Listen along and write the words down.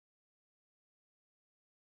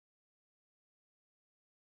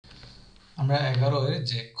আমরা 11 এর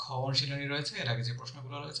যে খ অনুশীলনী রয়েছে এর আগে যে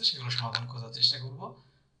প্রশ্নগুলো রয়েছে সেগুলো সমাধান খোঁজার চেষ্টা করব।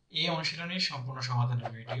 এই অনুশীলনীর সম্পূর্ণ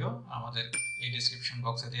সমাধানের ভিডিও আমাদের এই ডেসক্রিপশন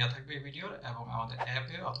বক্সে দেওয়া থাকবে এই ভিডিওর, এবং আমাদের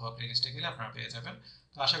অ্যাপে অথবা প্লেলিস্টে গেলে আপনারা পেয়ে যাবেন।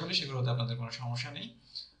 তো আশা করি সেগুলোতে আপনাদের কোনো সমস্যা নেই।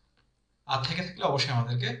 আর থেকে থাকলে অবশ্যই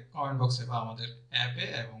আমাদেরকে কমেন্ট বক্সে বা আমাদের অ্যাপে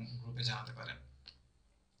এবং গ্রুপে জানাতে পারেন।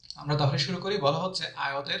 আমরা তাহলে শুরু করি। বলা হচ্ছে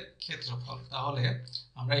আয়তের ক্ষেত্রফল। তাহলে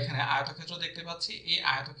আমরা এখানে আয়তক্ষেত্র দেখতে পাচ্ছি। এই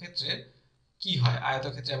আয়তক্ষেত্রের কি হয়,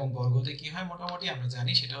 আয়তক্ষেত্রে এবং বর্গতে কি হয় মোটামুটি আমরা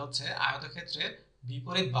জানি। সেটা হচ্ছে আয়তক্ষেত্রের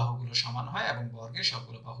বিপরীত বাহুগুলো সমান হয় এবং বর্গের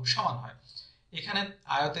সবগুলো বাহু সমান হয়। এখানে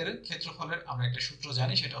আয়তের ক্ষেত্রফলের আমরা একটা সূত্র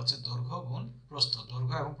জানি, সেটা হচ্ছে দৈর্ঘ্য গুণ প্রস্থ।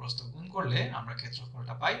 দৈর্ঘ্য এবং প্রস্থ গুণ করলে আমরা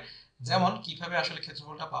ক্ষেত্রফলটা পাই। যেমন কিভাবে আসলে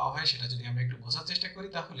ক্ষেত্রফলটা পাওয়া হয় সেটা যদি আমরা একটু বোঝার চেষ্টা করি,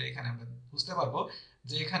 তাহলে এখানে আমরা বুঝতে পারবো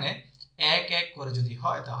যে এখানে এক এক করে যদি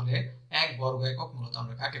হয় তাহলে এক বর্গ একক মূলত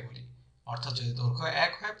আমরা কাকে বলি। অর্থাৎ যদি দৈর্ঘ্য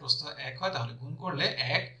এক হয় প্রস্থ এক হয় তাহলে গুণ করলে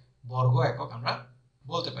এক বর্গ একক আমরা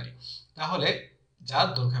বলতে পারি। তাহলে যার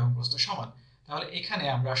দৈর্ঘ্য এবং প্রস্থ সমান। তাহলে এখানে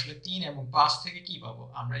আমরা আসলে 3 এবং 5 থেকে কি পাবো,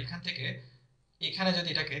 আমরা এখান থেকে এখানে যদি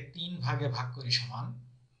এটাকে 3 ভাগে ভাগ করি সমান,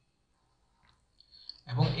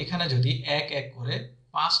 এবং এখানে যদি এক এক করে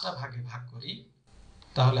 5টা ভাগে ভাগ করি,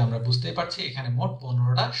 তাহলে আমরা বুঝতেই পারছি এখানে মোট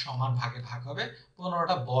 15টা সমান ভাগে ভাগ হবে,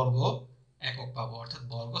 15টা বর্গ একক পাবো, অর্থাৎ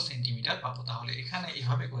বর্গ সেন্টিমিটার পাবো। তাহলে এখানে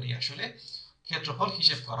এইভাবে করি আসলে ক্ষেত্রফল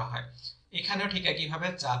হিসেব করা হয়। এখানেও ঠিক একইভাবে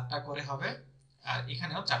 4টা করে হবে, আর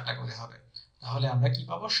এখানেও 4টা করে হবে। তাহলে আমরা কি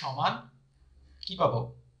পাবো, সমান কি পাবো,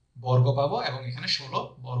 বর্গ পাবো, এবং এখানে 16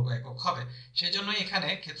 বর্গ একক হবে। সেই জন্য এখানে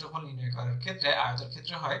ক্ষেত্রফল নির্ণয় করার ক্ষেত্রে আয়তের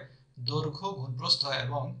ক্ষেত্রে হয় দৈর্ঘ্য গুণ প্রস্থ,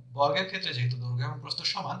 এবং বর্গের ক্ষেত্রে যেহেতু দৈর্ঘ্য এবং প্রস্থ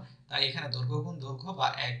সমান তাই এখানে দৈর্ঘ্য গুণ দৈর্ঘ্য বা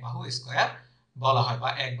এক বাহু স্কয়ার বলা হয়, বা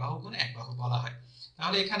এক বাহু গুণ এক বাহু বলা হয়।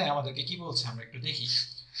 তাহলে এখানে আমাদেরকে কি বলছে আমরা একটু দেখি।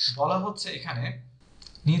 বলা হচ্ছে এখানে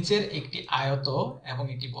নিচের একটি আয়ত এবং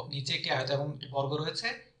নিচে একটি আয়ত এবং একটি বর্গ রয়েছে,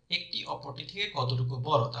 একটি অপরটি থেকে কতটুকু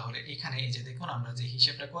বড়। তাহলে এখানে এই যে দেখুন আমরা যে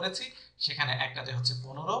হিসেবটা করেছি সেখানে একটাতে হচ্ছে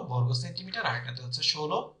 15 বর্গ সেন্টিমিটার আর একটাতে হচ্ছে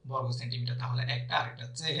 16 বর্গ সেন্টিমিটার। তাহলে একটা আরেকটা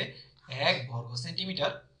চেয়ে 1 বর্গ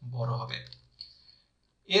সেন্টিমিটার বড় হবে।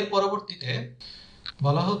 এর পরবর্তীতে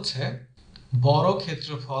বলা হচ্ছে বড়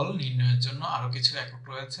ক্ষেত্রফল নির্ণয়ের জন্য আরো কিছু একক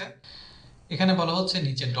রয়েছে। এখানে বলা হচ্ছে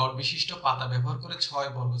নিচে ডট বিশিষ্ট পাতা ব্যবহার করে 6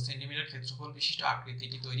 বর্গ সেন্টিমিটার ক্ষেত্রফল বিশিষ্ট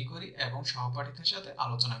আকৃতিটি তৈরি করি এবং সহপাঠীদের সাথে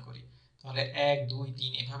আলোচনা করি। তাহলে 1 2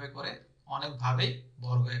 3 এভাবে করে অনেকভাবেই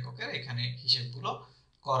বর্গ এককের এখানে হিসেবগুলো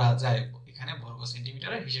করা যায়। এখানে বর্গ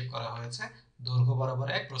সেন্টিমিটারের হিসেব করা হয়েছে। দৈর্ঘ্য বরাবর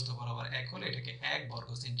 1 প্রস্থ বরাবর 1 হলে এটাকে 1 বর্গ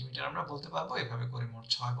সেন্টিমিটার আমরা বলতে পারবো। এভাবে করে মোট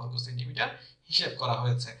 6 বর্গ সেন্টিমিটার হিসেব করা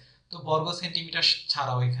হয়েছে। তো বর্গ সেন্টিমিটার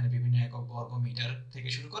ছাড়াও এখানে বিভিন্ন একক বর্গ মিটার থেকে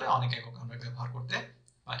শুরু করে অনেক একক আমরা ব্যবহার করতে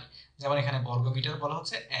পারি। যেমন এখানে বর্গ মিটার বলা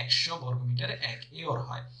হচ্ছে 100 বর্গ মিটারে 1 এওর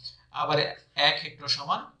হয়। আবার 1 হেক্টর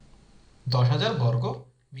সমান 10,000 বর্গ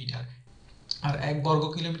মিটার। আর 1 বর্গ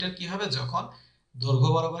কিলোমিটার কি হবে, যখন দৈর্ঘ্য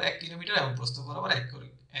বরাবর 1 কিলোমিটার এবং প্রস্থ বরাবর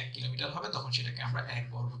 1 কিলোমিটার হবে তখন সেটাকে আমরা 1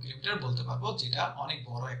 বর্গ কিলোমিটার বলতে পারবো, যেটা অনেক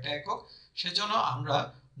বড় একটা একক। সেজন্য আমরা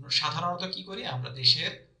সাধারণত কি করি, আমরা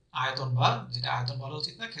দেশের আয়তন, বা যেটা আয়তন বলা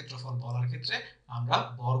উচিত না, ক্ষেত্রফল বলার ক্ষেত্রে আমরা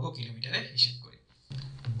বর্গ কিলোমিটারে হিসেব করি।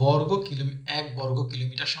 বর্গ কিলোমিটার, 1 বর্গ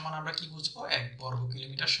কিলোমিটার সমান আমরা কি বুঝবো, 1 বর্গ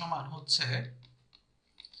কিলোমিটার সমান হচ্ছে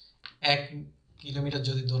 1 কিলোমিটার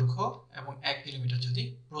যদি দৈর্ঘ্য এবং 1 কিলোমিটার যদি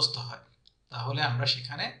প্রস্থ হয় তাহলে আমরা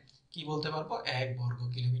সেখানে কি বলতে পারবো, 1 বর্গ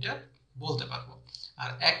কিলোমিটার বলতে পারবো। আর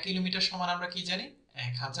 1 কিলোমিটার সমান আমরা কি জানি,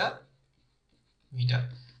 1000 মিটার।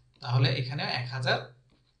 তাহলে এখানে 1000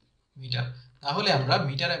 মিটার। তাহলে আমরা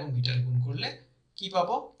মিটার এবং মিটার গুণ করলে কি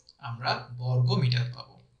পাবো, আমরা বর্গ মিটার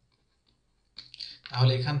পাবো।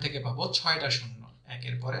 তাহলে এখান থেকে পাবো 6টা শূন্য,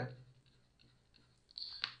 একের পরে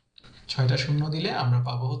 6টা শূন্য দিলে আমরা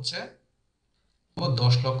পাবো হচ্ছে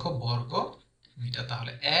 10 লক্ষ বর্গ মিটার।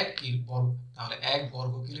 তাহলে 1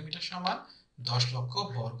 বর্গ কিলোমিটার সমান 10 লক্ষ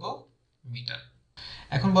বর্গ মিটার।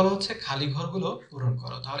 এখন বলা হচ্ছে খালি ঘরগুলো পূরণ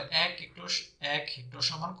করো। তাহলে 1 হেক্টর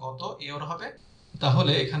সমান কত এওর হবে।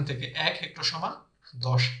 তাহলে এখান থেকে 1 হেক্টর সমান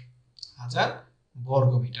 10,000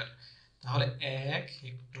 বর্গ মিটার। তাহলে 1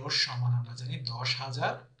 হেক্টর সমান আমরা জানি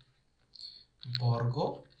 10,000 বর্গ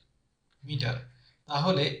মিটার।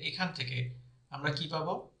 তাহলে এখান থেকে আমরা কি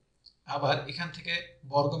পাবো, আবার এখান থেকে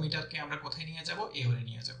বর্গ মিটারকে আমরা কোথায় নিয়ে যাব, এওরে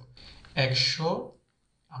নিয়ে যাব। 100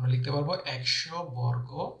 আমরা লিখতে পারবো 100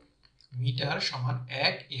 বর্গ মিটার সমান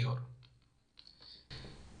 1 এওর।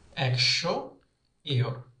 100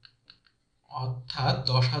 এওর অর্থাৎ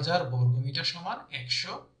 10,000 বর্গ মিটার সমান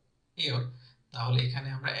 100 এওর। তাহলে এখানে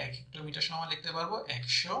আমরা 1 হেক্টর সমান লিখতে পারবো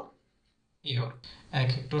 100 এওর। 1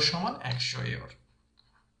 হেক্টর সমান 100 এওর।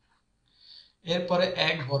 এরপরে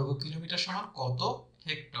 1 বর্গ কিলোমিটার সমান কত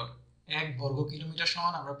হেক্টর। 1 বর্গ কিলোমিটার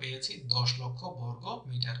সমান আমরা পেয়েছি 10 লক্ষ বর্গ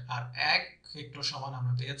মিটার, আর 1 হেক্টর সমান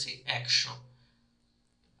আমরা পেয়েছি 100।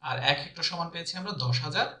 আর 1 হেক্টর সমান পেয়েছি আমরা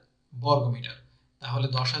 10,000 বর্গমিটার। তাহলে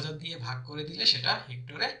 10,000 দিয়ে ভাগ করে দিলে সেটা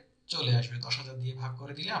হেক্টরে চলে আসবে। 10,000 দিয়ে ভাগ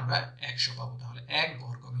করে দিলে আমরা 100 পাবো। তাহলে 1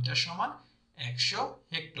 বর্গমিটার সমান 100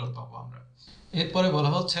 হেক্টর পাবো আমরা। এরপরে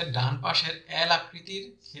বলা হচ্ছে ডান পাশের এল আকৃতির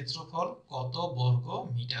ক্ষেত্রফল কত বর্গ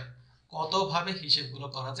মিটার। কতভাবে হিসেবগুলো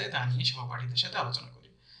করা যায় তা নিয়ে সহপাঠীদের সাথে আলোচনা করি।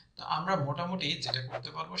 তো আমরা মোটামুটি যেটা করতে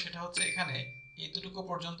পারবো সেটা হচ্ছে এখানে এতটুকু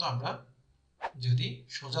পর্যন্ত আমরা যদি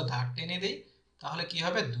সোজা দাগ টেনে দেই তাহলে কি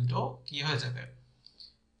হবে, দুটো কি হয়ে যাবে,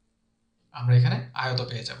 আমরা এখানে আয়ত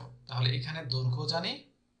পেয়ে যাব। তাহলে এখানে দৈর্ঘ্য জানি,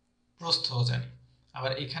 প্রস্থও জানি,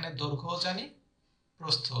 আবার এখানে দৈর্ঘ্যও জানি,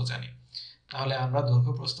 প্রস্থও জানি। তাহলে আমরা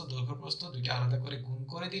দৈর্ঘ্য প্রস্থ দুইটা আলাদা করে গুণ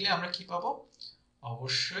করে দিলে আমরা কি পাবো,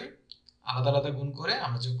 অবশ্যই আলাদা আলাদা গুণ করে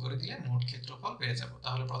আমরা যোগ করে দিলে মোট ক্ষেত্রফল পেয়ে যাব।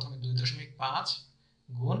 তাহলে প্রথমে 2.5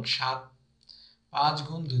 গুণ 7, 5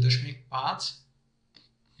 গুণ 2.5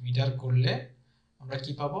 মিটার করলে আমরা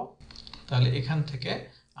কি পাবো, তাহলে এখান থেকে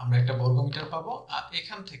আমরা একটা বর্গমিটার পাবো। আর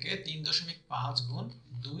এখান থেকে 3.5 গুণ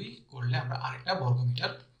 2 করলে আমরা আরেকটা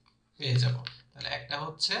বর্গমিটার পেয়ে যাব। তাহলে একটা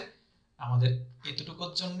হচ্ছে আমাদের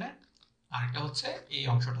এতটুকুর জন্য, আরেকটা হচ্ছে এই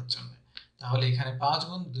অংশটার জন্য। তাহলে এখানে 5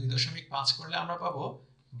 গুণ 2.5 করলে আমরা পাবো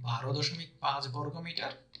 12.5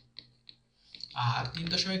 বর্গমিটার। আর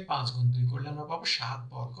 3.5 গুণ 2 করলে আমরা পাবো 7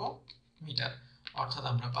 বর্গ মিটার, অর্থাৎ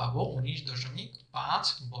আমরা পাবো 19.5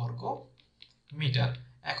 বর্গ মিটার।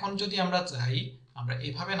 এখন যদি আমরা চাই, আমরা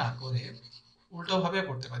এভাবে না করে উল্টো ভাবে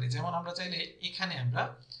করতে পারি। যেমন আমরা চাইলে এখানে আমরা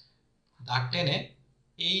দাগ টেনে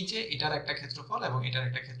এই যে এটার একটা ক্ষেত্রফল এবং এটার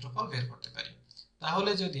একটা ক্ষেত্রফল বের করতে পারি।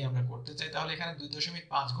 তাহলে যদি আমরা করতে চাই তাহলে এখানে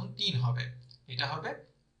 2.5 গুণ 3 হবে, এটা হবে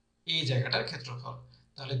এই জায়গাটার ক্ষেত্রফল।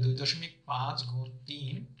 তাহলে 2.5 গুণ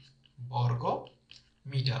 3 বর্গ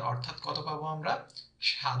মিটার, অর্থাৎ কত পাবো আমরা,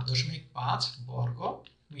 7.5 বর্গ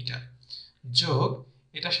মিটার। যোগ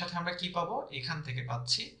এটার সাথে আমরা কি পাবো, এখান থেকে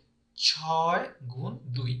পাচ্ছি 6 গুণ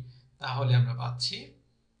 2, তাহলে আমরা পাচ্ছি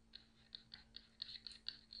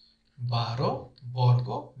 12 বর্গ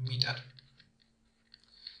মিটার।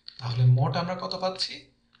 তাহলে মোট আমরা কত পাচ্ছি,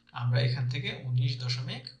 আমরা এখান থেকে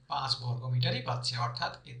 19.5 বর্গ মিটারই পাচ্ছি,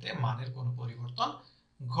 অর্থাৎ এতে মানের কোনো পরিবর্তন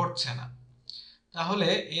ঘটছে না। তাহলে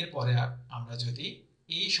এরপরে আমরা যদি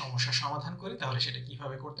এই সমস্যার সমাধান করি তাহলে সেটা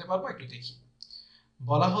কিভাবে করতে পারবো একটু দেখি।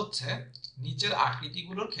 বলা হচ্ছে নিচের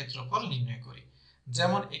আকৃতিগুলোর ক্ষেত্রফল নির্ণয় করি।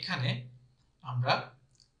 যেমন এখানে আমরা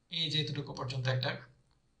এই যে এতটুকু পর্যন্ত একটা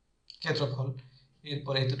ক্ষেত্রফল,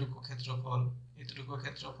 এরপরে এতটুকু ক্ষেত্রফল, এতটুকু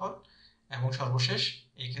ক্ষেত্রফল এবং সর্বশেষ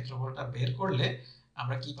এই ক্ষেত্রফলটা বের করলে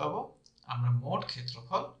আমরা কি পাবো, আমরা মোট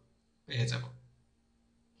ক্ষেত্রফল পেয়ে যাব।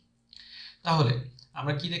 তাহলে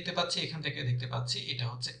আমরা কি দেখতে পাচ্ছি, এখান থেকে দেখতে পাচ্ছি এটা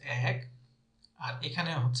হচ্ছে 1 আর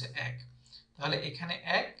এখানে হচ্ছে 1, তাহলে এখানে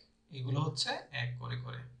 1, এগুলো হচ্ছে 1 করে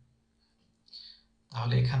করে।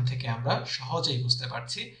 তাহলে এখান থেকে আমরা সহজেই বুঝতে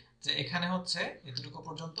পারছি যে এখানে হচ্ছে এতটুকু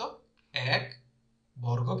পর্যন্ত 1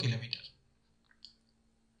 বর্গ কিলোমিটার।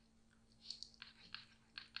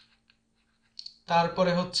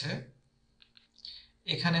 তারপরে হচ্ছে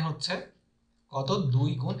এখানে হচ্ছে কত, 2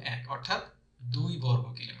 গুণ 1 অর্থাৎ 2 বর্গ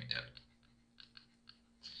কিলোমিটার।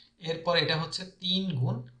 এরপর এটা হচ্ছে 3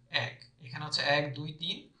 গুণ 1, এখানে হচ্ছে 1 2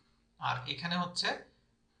 3, আর এখানে হচ্ছে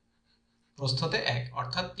প্রস্থতে 1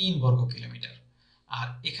 অর্থাৎ 3 বর্গ কিলোমিটার। আর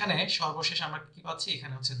এখানে সর্বশেষ আমরা কি পাচ্ছি,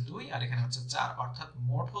 এখানে হচ্ছে 2 আর এখানে হচ্ছে 4, অর্থাৎ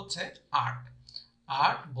মোট হচ্ছে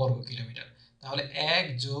 8 বর্গ কিলোমিটার। তাহলে 1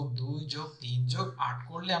 যোগ 2 যোগ 3 যোগ 8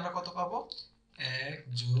 করলে আমরা কত পাবো, 1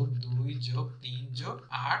 যোগ 2 যোগ 3 যোগ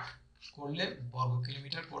 8 করলে বর্গ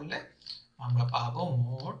কিলোমিটার করলে আমরা পাবো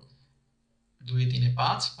মোট 2 3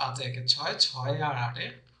 5, 5 1 6, 6 আর 8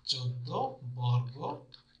 14 বর্গ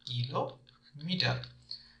কিলোমিটার।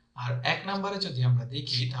 আর 1 নম্বরে যদি আমরা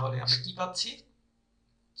দেখি তাহলে আমরা কি পাচ্ছি,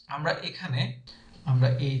 আমরা এখানে আমরা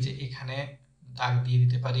এই যে এখানে দাগ দিয়ে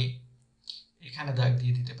দিতে পারি, এখানে দাগ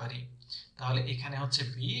দিয়ে দিতে পারি। তাহলে এখানে হচ্ছে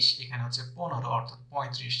 20, এখানে হচ্ছে 15 অর্থাৎ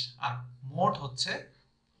 35, আর মোট হচ্ছে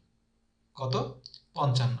কত,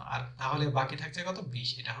 55, আর তাহলে বাকি থাকছে কত, 20,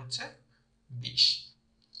 এটা হচ্ছে 20।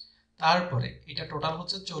 তারপরে এটা টোটাল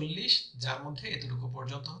হচ্ছে 40, যার মধ্যে এতটুকু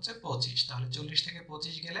পর্যন্ত হচ্ছে 25, তাহলে 40 থেকে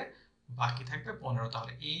 25 গেলে বাকি থাকবে 15,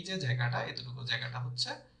 তাহলে এই যে জায়গাটা এতটুকু জায়গাটা হচ্ছে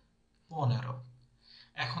 15।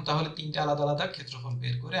 এখন তাহলে তিনটা আলাদা আলাদা ক্ষেত্রফল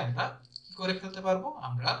বের করে আমরা কি করে ফেলতে পারবো,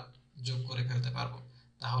 আমরা যোগ করে ফেলতে পারবো।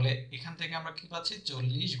 তাহলে এখান থেকে আমরা কি পাচ্ছি,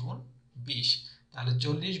 40 গুণ 20, তাহলে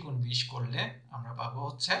 40 গুণ 20 করলে আমরা পাবো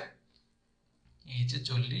হচ্ছে এই যে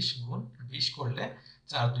 40 গুণ 20 করলে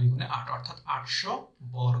 4 2 গুণে 8 অর্থাৎ 800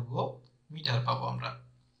 বর্গ মিটার পাবো আমরা।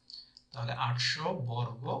 তাহলে 800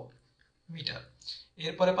 বর্গ মিটার।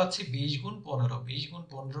 এরপরে পাচ্ছি 20 গুণ 15, 20 গুণ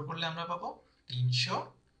 15 করলে আমরা পাবো 300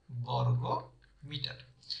 বর্গ মিটার।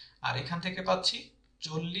 আর এখান থেকে পাচ্ছি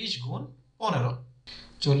 40 গুণ 15,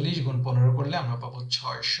 40 গুণ 15 করলে আমরা পাবো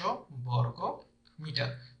 600 বর্গ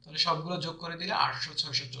মিটার। তাহলে সবগুলো যোগ করে দিলে 800,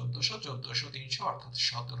 600, 1400, 1400, 300 অর্থাৎ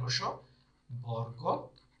 1700 বর্গ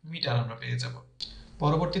মিটার আমরা পেয়ে যাব।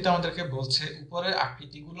 পরবর্তীতে আমাদেরকে বলছে উপরের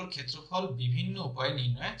আকৃতিগুলোর ক্ষেত্রফল বিভিন্ন উপায়ে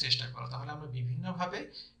নির্ণয়ের চেষ্টা করো। তাহলে আমরা বিভিন্নভাবে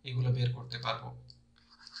এগুলো বের করতে পারবো।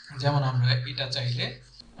 যেমন আমরা এটা চাইলে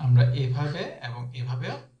আমরা এভাবে এবং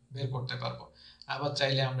এভাবেও বের করতে পারবো, আবার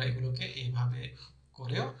চাইলে আমরা এগুলোকে এইভাবে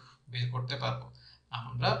করেও বের করতে পারবো।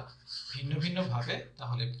 আমরা ভিন্ন ভিন্ন ভাবে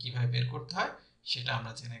তাহলে কিভাবে বের করতে হয় সেটা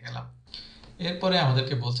আমরা জেনে গেলাম। এরপরে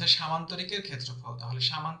আমাদেরকে বলছে সামান্তরিকের ক্ষেত্রফল। তাহলে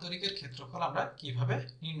সামান্তরিকের ক্ষেত্রফল আমরা কিভাবে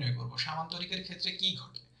নির্ণয় করব? সামান্তরিকের ক্ষেত্রে কি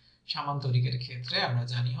ঘটে? সামান্তরিকের ক্ষেত্রে আমরা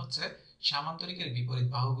জানি হচ্ছে সামান্তরিকের বিপরীত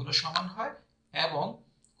বাহুগুলো সমান হয় এবং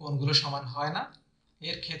কোণগুলো সমান হয় না।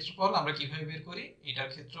 এর ক্ষেত্রফল আমরা কিভাবে বের করি? এটার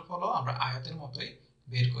ক্ষেত্রফলও আমরা আয়তের মতোই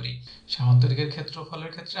বের করি। সামান্তরিকের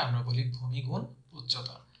ক্ষেত্রফলের ক্ষেত্রে আমরা বলি ভূমি গুণ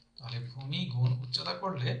উচ্চতা। তাহলে ভূমি গুণ উচ্চতা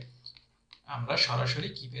করলে আমরা সরাসরি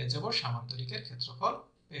কি পেয়ে যাব? সামান্তরিকের ক্ষেত্রফল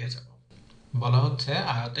পেয়ে যাব। বলা হচ্ছে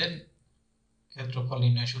আয়তের ক্ষেত্রফল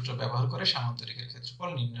নির্ণয় সূত্র ব্যবহার করে সামান্তরিকের ক্ষেত্রফল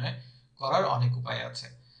নির্ণয় করার অনেক উপায় আছে।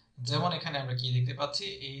 যেমন এখানে আমরা কি দেখতে পাচ্ছি?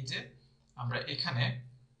 এই যে আমরা এখানে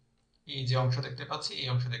এই যে অংশ দেখতে পাচ্ছি, এই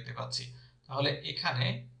অংশ দেখতে পাচ্ছি। তাহলে এখানে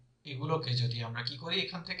এগুলোকে যদি আমরা কি করি,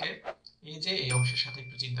 এখান থেকে এই যে এই অংশের সাথে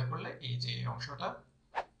একটু চিন্তা করলে এই যে এই অংশটা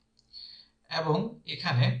এবং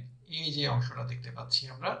এখানে এই যে অংশটা দেখতে পাচ্ছি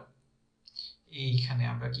আমরা, এইখানে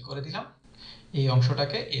আমরা কি করে দিলাম? এই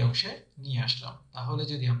অংশটাকে এই অংশে নিয়ে আসলাম। তাহলে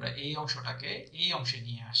যদি আমরা এই অংশটাকে এই অংশে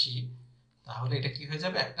নিয়ে আসি তাহলে এটা কি হয়ে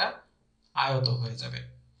যাবে? একটা আয়ত হয়ে যাবে।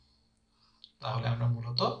 তাহলে আমরা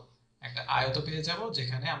মূলত একটা আয়ত পেয়ে যাব,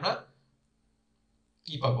 যেখানে আমরা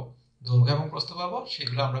কি পাবো? দৈর্ঘ্য এবং প্রস্থ পাবো।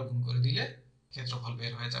 সেগুলো আমরা গুণ করে দিলে ক্ষেত্রফল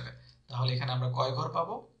বের হয়ে যাবে। তাহলে এখানে আমরা কয় ঘর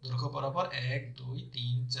পাবো? দৈর্ঘ্য বরাবর 1, 2,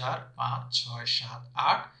 3, 4, 5, 6, 7,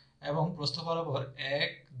 8 এবং প্রস্থ বরাবর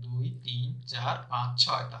 1, 2, 3, 4, 5,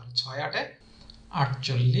 6। তাহলে 6, 8 এ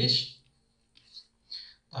 48।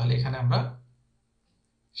 তাহলে এখানে আমরা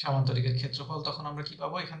সামান্তরিকের ক্ষেত্রফল তখন আমরা কি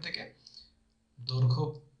পাবো? এখান থেকে দৈর্ঘ্য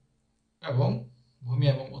এবং ভূমি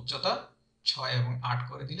এবং উচ্চতা 6 এবং 8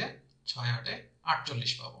 করে দিলে 6, 8 এ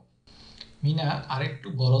 48 পাবো। মিনা আরেকটু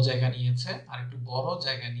বড় জায়গা নিয়েছে, আরেকটু বড়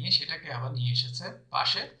জায়গা নিয়ে সেটাকে আবার নিয়ে এসেছে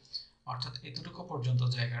পাশে, অর্থাৎ এতটুকু পর্যন্ত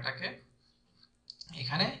জায়গাটাকে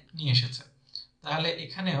এখানে নিয়ে এসেছে। তাহলে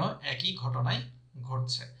এখানেও একই ঘটনাই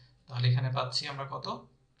ঘটছে। তাহলে এখানে পাচ্ছি আমরা কত?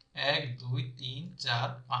 1, 2, 3, 4,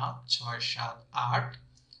 5, 6, 7, 8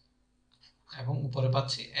 এবং উপরে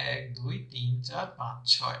পাচ্ছি 1, 2, 3, 4, 5,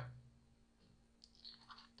 6।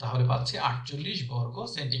 তাহলে পাচ্ছি 48 বর্গ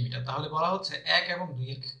সেন্টিমিটার। তাহলে বলা হচ্ছে 1 এবং 2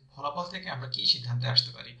 এর ফলাফল থেকে আমরা কি সিদ্ধান্তে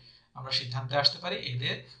আসতে পারি? আমরা সিদ্ধান্তে আসতে পারি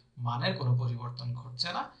এদের মানের কোনো পরিবর্তন ঘটছে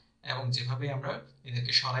না এবং যেভাবে আমরা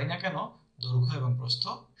এদেরকে সরাই না কেন দৈর্ঘ্য এবং প্রস্থ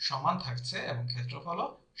সমান থাকছে এবং ক্ষেত্রফলও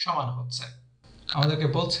সমান হচ্ছে। আমাদেরকে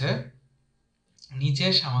বলছে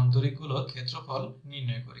নিচের সামান্তরিকগুলোর ক্ষেত্রফল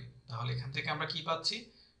নির্ণয় করি। তাহলে এখান থেকে আমরা কি পাচ্ছি?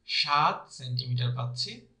 7 সেন্টিমিটার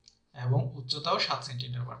পাচ্ছি এবং উচ্চতাও 7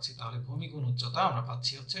 সেন্টিমিটার পাচ্ছি। তাহলে ভূমি গুণ উচ্চতা আমরা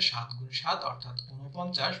পাচ্ছি হচ্ছে 7 গুণ 7 অর্থাৎ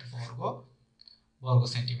 49 বর্গ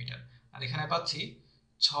সেন্টিমিটার। আর এখানে পাচ্ছি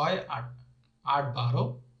 6, 8, 8, 12,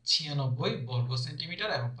 96 বর্গ সেন্টিমিটার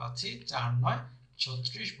এবং পাচ্ছি 4, 9,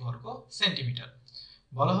 36 বর্গ সেন্টিমিটার।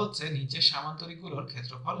 বলা হচ্ছে নিচের সামান্তরিকগুলোর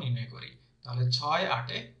ক্ষেত্রফল নির্ণয় করি। তাহলে 6, 8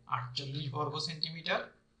 এ 48 বর্গ সেন্টিমিটার,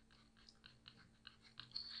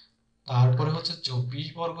 তারপরে হচ্ছে 24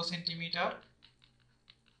 বর্গ সেন্টিমিটার,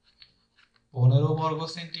 15 বর্গ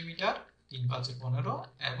সেন্টিমিটার, 3, 5 এ 15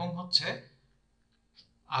 এবং হচ্ছে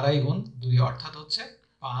 2.5 গুণ 2 অর্থাৎ হচ্ছে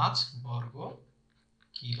 5 বর্গ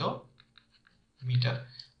কিলোমিটার।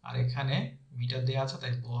 আর এখানে মিটার দেওয়া আছে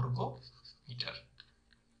তাই বর্গ মিটার।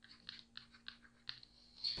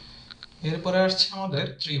 এরপরে আসছে আমাদের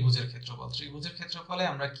ত্রিভুজের ক্ষেত্রফল। ত্রিভুজের ক্ষেত্রফলে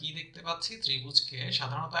আমরা কি দেখতে পাচ্ছি? ত্রিভুজকে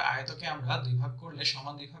সাধারণত আয়তকে আমরা দুই ভাগ করলে,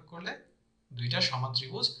 সমান দুই ভাগ করলে দুইটা সমান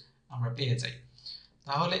ত্রিভুজ আমরা পেয়ে যাই।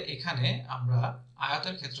 তাহলে এখানে আমরা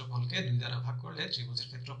আয়তের ক্ষেত্রফলকে 2 দ্বারা ভাগ করলে ত্রিভুজের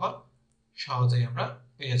ক্ষেত্রফল সহজেই আমরা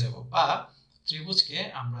পেয়ে যাব, বা ত্রিভুজকে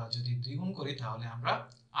আমরা যদি দ্বিগুণ করি তাহলে আমরা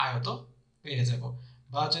আয়ত পেয়ে যাব,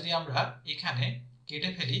 বা যদি আমরা এখানে কেটে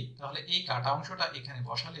ফেলি তাহলে এই কাটা অংশটা এখানে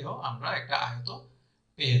বসালেও আমরা একটা আয়ত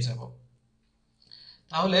পেয়ে যাব।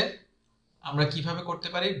 তাহলে আমরা কিভাবে করতে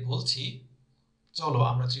পারি বলছি, চলো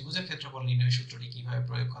আমরা ত্রিভুজের ক্ষেত্রফল নির্ণয় সূত্রটি কিভাবে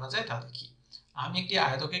প্রয়োগ করা যায় তা দেখি। আমি একটি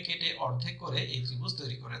আয়তকে কেটে অর্ধেক করে এই ত্রিভুজ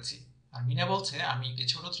তৈরি করেছি, আর মিনা বলছে আমি একটি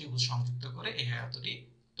ছোট ত্রিভুজ সংযুক্ত করে এই আয়তটি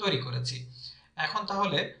তৈরি করেছি। এখন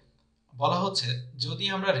তাহলে বলা হচ্ছে যদি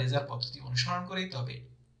আমরা রেজার পদ্ধতি অনুসরণ করি তবে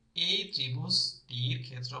এই ত্রিভুজটির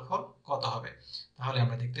ক্ষেত্রফল কত হবে? তাহলে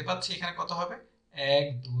আমরা দেখতে পাচ্ছি এখানে কত হবে? 1,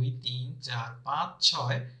 2, 3, 4, 5,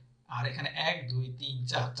 6 আর এখানে 1 2 3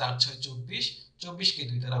 4 4 6 24, 24 কে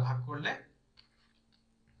 2 দ্বারা ভাগ করলে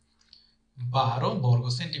 12 বর্গ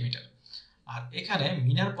সেন্টিমিটার। আর এখানে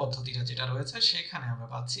মিনার পদ্ধতিটা যেটা রয়েছে সেখানে আমরা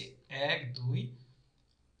পাচ্ছি 1 2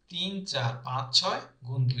 3 4 5 6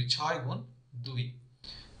 গুণ 2, 6 গুণ 2,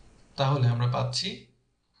 তাহলে আমরা পাচ্ছি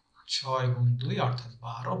 6 গুণ 2 অর্থাৎ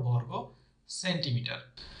 12 বর্গ সেন্টিমিটার।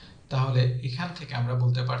 তাহলে এখান থেকে আমরা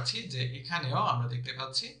বলতে পারছি যে এখানেও আমরা দেখতে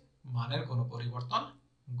পাচ্ছি মানের কোনো পরিবর্তন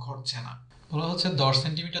ঘটছে না। বলা হচ্ছে 10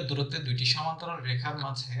 সেন্টিমিটার দূরত্বে দুইটি সমান্তরাল রেখার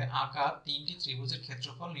মাঝে আঁকা তিনটি ত্রিভুজের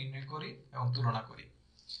ক্ষেত্রফল নির্ণয় করি এবং তুলনা করি।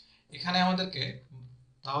 এখানে আমাদেরকে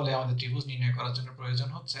তাহলে আমাদের ত্রিভুজ নির্ণয় করার জন্য প্রয়োজন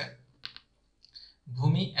হচ্ছে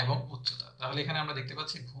ভূমি এবং উচ্চতা। তাহলে এখানে আমরা দেখতে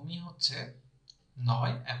পাচ্ছি ভূমি হচ্ছে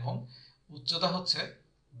 9 এবং উচ্চতা হচ্ছে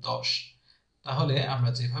 10। তাহলে আমরা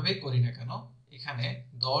যেভাবেই করি না কেন এখানে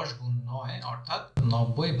 10 গুণ 9 অর্থাৎ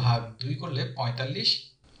 90 ভাগ 2 করলে 45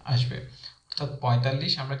 আসবে। অর্থাৎ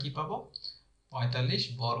 45 আমরা কি পাবো? 45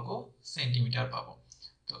 বর্গ সেন্টিমিটার পাবো।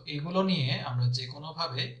 তো এগুলো নিয়ে আমরা যে কোনো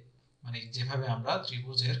ভাবে মানে যেভাবে আমরা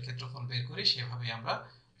ত্রিভুজের ক্ষেত্রফল বের করি সেভাবে আমরা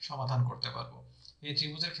সমাধান করতে পারবো। এই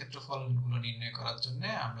ত্রিভুজের ক্ষেত্রফলগুলো নির্ণয় করার জন্য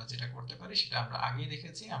আমরা যেটা করতে পারি সেটা আমরা আগেই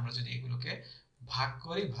দেখেছি। আমরা যদি এগুলোকে ভাগ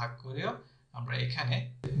করি, ভাগ করেও আমরা এখানে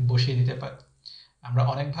বসিয়ে দিতে পারি। আমরা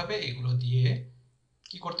অনেকভাবে এগুলো দিয়ে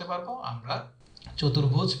কি করতে পারবো? আমরা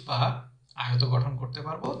চতুর্ভুজ বা আয়ত গঠন করতে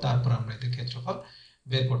পারবো, তারপর আমরা এদের ক্ষেত্রফল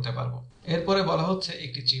বের করতে পারবো। এরপরে বলা হচ্ছে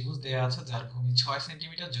একটি ত্রিভুজ দেয়া আছে যার ভূমি 6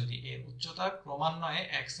 সেন্টিমিটার, যদি এর উচ্চতা ক্রমান্বয়ে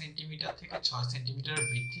 1 সেন্টিমিটার থেকে 6 সেন্টিমিটার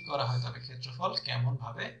বৃদ্ধি করা হয় তবে ক্ষেত্রফল কেমন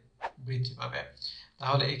ভাবে বৃদ্ধি পাবে?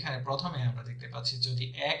 তাহলে এখানে প্রথমে আমরা দেখতে পাচ্ছি যদি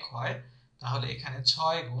 1 হয় তাহলে এখানে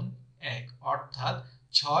 6 গুণ 1 অর্থাৎ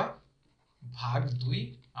 6 ভাগ 2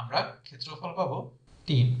 আমরা ক্ষেত্রফল পাবো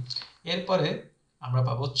 3। এরপরে আমরা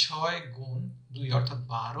পাবো 6 গুণ 2 অর্থাৎ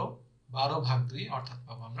 12, 12 ভাগ 2 অর্থাৎ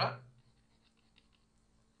পাবো আমরা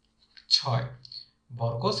 6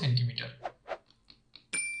 বর্গ সেন্টিমিটার।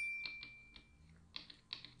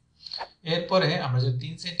 এরপরে আমরা যদি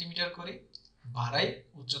 3 সেন্টিমিটার করি, বাড়াই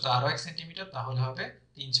উচ্চতা আরো 1 সেন্টিমিটার, তাহলে হবে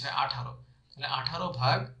 3 6 18, তাহলে 18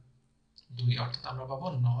 ভাগ 2 অর্থাৎ আমরা পাবো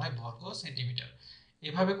 9 বর্গ সেন্টিমিটার।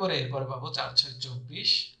 এভাবে করে এরপরে পাবো 4 6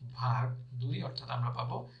 24 ভাগ 2 অর্থাৎ আমরা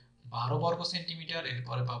পাবো 12 বর্গ সেন্টিমিটার।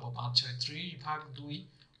 এরপরে পাবো 5 6 30 ভাগ 2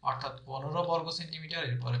 অর্থাৎ 15 বর্গ সেন্টিমিটার।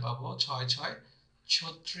 এরপরে পাবো 6 6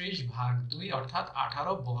 36 ভাগ 2 অর্থাৎ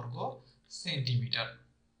 18 বর্গ সেন্টিমিটার।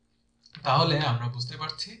 তাহলে আমরা বুঝতে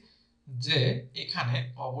পারছি যে এখানে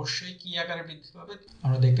অবশ্যই কি আকারে বৃদ্ধি পাবে?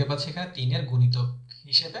 আমরা দেখতে পাচ্ছি এখানে 3 এর গুণিতক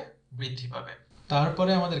হিসেবে বৃদ্ধি পাবে।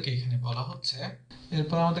 তারপরে আমাদেরকে এখানে বলা হচ্ছে,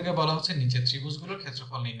 এরপর আমাদেরকে বলা হচ্ছে নিচের ত্রিভুজগুলোর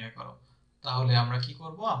ক্ষেত্রফল নির্ণয় করো। তাহলে আমরা কি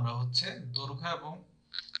করব? আমরা হচ্ছে দৈর্ঘ্য এবং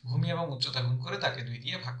ভূমি এবং উচ্চতা গুণ করে তাকে 2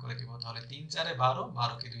 দিয়ে ভাগ করে দিব। তাহলে 3 4 12,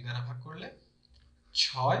 12 কে 2 দ্বারা ভাগ করলে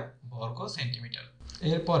 6 বর্গ সেন্টিমিটার।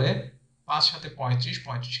 এরপরে 5 7 35,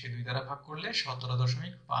 35 কে 2 দ্বারা ভাগ করলে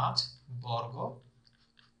 17.5 বর্গ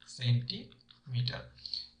সেন্টিমিটার।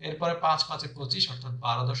 এরপরে 5 5 25 অর্থাৎ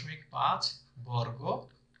 12.5 বর্গ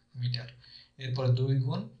মিটার। এরপরে 2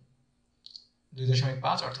 গুণ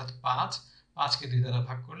 2.5 অর্থাৎ 5, 5 কে 2 দ্বারা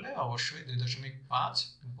ভাগ করলে অবশ্যই 2.5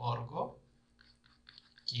 বর্গ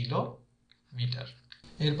কিলোমিটার।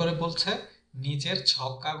 এরপরে বলছে নিচের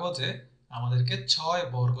ছক কাগজে আমাদেরকে 6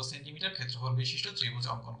 বর্গ সেন্টিমিটার ক্ষেত্রফল বিশিষ্ট ত্রিভুজ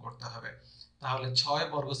অঙ্কন করতে হবে। তাহলে 6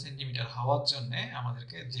 বর্গ সেন্টিমিটার হওয়ার জন্য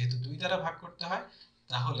আমাদেরকে যেহেতু 2 দ্বারা ভাগ করতে হয়,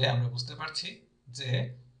 তাহলে আমরা বুঝতে পারছি যে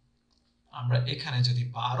আমরা এখানে যদি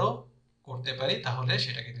 12 করতে পারি তাহলে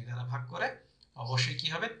সেটাকে 2 দ্বারা ভাগ করে অবশ্যই কি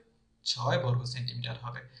হবে? 6 বর্গ সেন্টিমিটার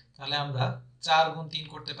হবে। তাহলে আমরা 4 গুণ 3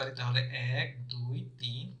 করতে পারি, তাহলে 1 2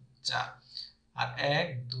 3 4 আর 1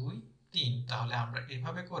 2 3। তাহলে আমরা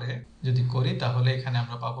এভাবে করে যদি করি তাহলে এখানে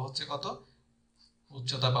আমরা পাবো হচ্ছে কত?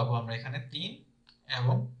 উচ্চতা পাবো আমরা এখানে 3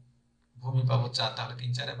 এবং ভূমি পাবো 4। তাহলে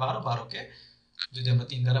 3 4 12, 12 কে যদি আমরা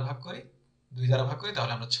 3 দ্বারা ভাগ করি, 2 দ্বারা ভাগ করি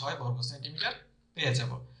তাহলে আমরা 6 বর্গ সেন্টিমিটার পেয়ে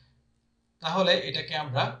যাব। তাহলে এটাকে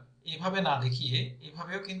আমরা এভাবে না দেখিয়ে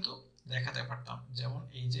এভাবেও কিন্তু দেখাতে পারতাম। যেমন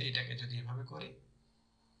এই যে এটাকে যদি এভাবে করি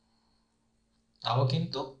তাও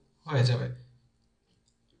কিন্তু হয়ে যাবে।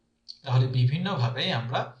 তাহলে বিভিন্ন ভাবে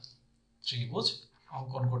আমরা ত্রিভুজ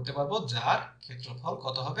অঙ্কন করতে পারবো যার ক্ষেত্রফল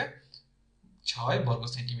কত হবে? 6 বর্গ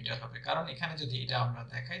সেন্টিমিটার হবে। কারণ এখানে যদি এটা আমরা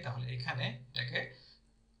দেখাই তাহলে এখানে এটাকে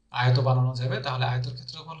আয়ত বানানো যাবে। তাহলে আয়তের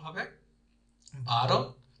ক্ষেত্রফল হবে 12,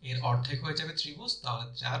 এর অর্ধেক হয়ে যাবে ত্রিভুজ, তাহলে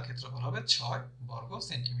যার ক্ষেত্রফল হবে 6 বর্গ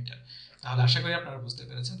সেন্টিমিটার। তাহলে আশা করি আপনারা বুঝতে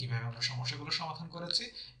পেরেছেন কিভাবে আমরা সমস্যাগুলো সমাধান করেছি।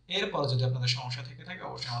 এরপর যদি আপনাদের সমস্যা থেকে থাকে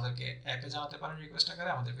অবশ্যই আমাদেরকে অ্যাপে জানাতে পারেন রিকোয়েস্ট আকারে,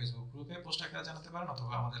 আমাদের ফেসবুক গ্রুপে পোস্ট আকারে জানাতে পারেন,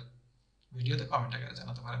 অথবা আমাদের ভিডিওতে কমেন্ট আকারে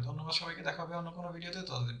জানাতে পারেন। ধন্যবাদ সবাইকে, দেখা হবে অন্য কোনো ভিডিওতে।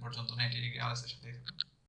 ততদিন পর্যন্ত 90 ডিগ্রি আওয়াজের সাথে থাকুন।